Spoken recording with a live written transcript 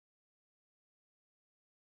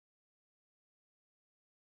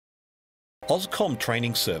Aus-Com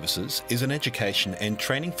Training Services is an education and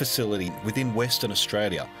training facility within Western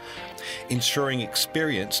Australia, ensuring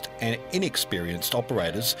experienced and inexperienced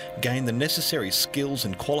operators gain the necessary skills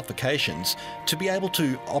and qualifications to be able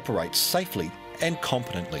to operate safely and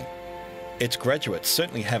competently. Its graduates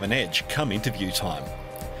certainly have an edge come interview time.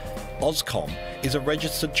 Aus-Com is a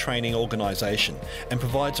registered training organisation and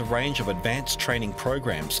provides a range of advanced training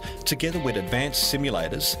programs together with advanced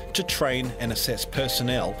simulators to train and assess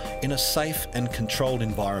personnel in a safe and controlled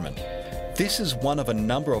environment. This is one of a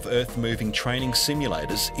number of earth-moving training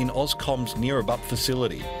simulators in Aus-Com's Neerabup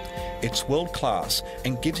facility. It's world-class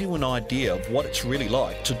and gives you an idea of what it's really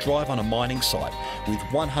like to drive on a mining site with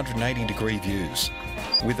 180-degree views,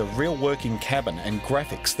 with a real working cabin and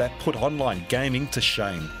graphics that put online gaming to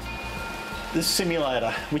shame. This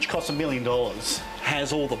simulator, which costs $1 million,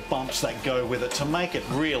 has all the bumps that go with it to make it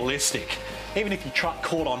realistic, even if your truck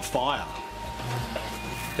caught on fire.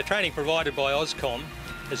 The training provided by Aus-Com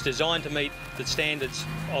is designed to meet the standards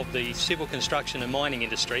of the civil construction and mining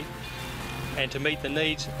industry and to meet the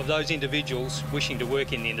needs of those individuals wishing to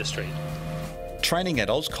work in the industry. Training at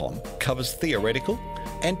Aus-Com covers theoretical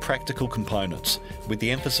and practical components, with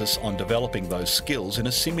the emphasis on developing those skills in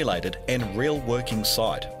a simulated and real working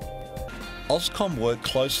site. Aus-Com work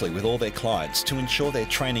closely with all their clients to ensure their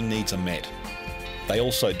training needs are met. They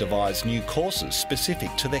also devise new courses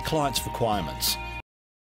specific to their clients' requirements.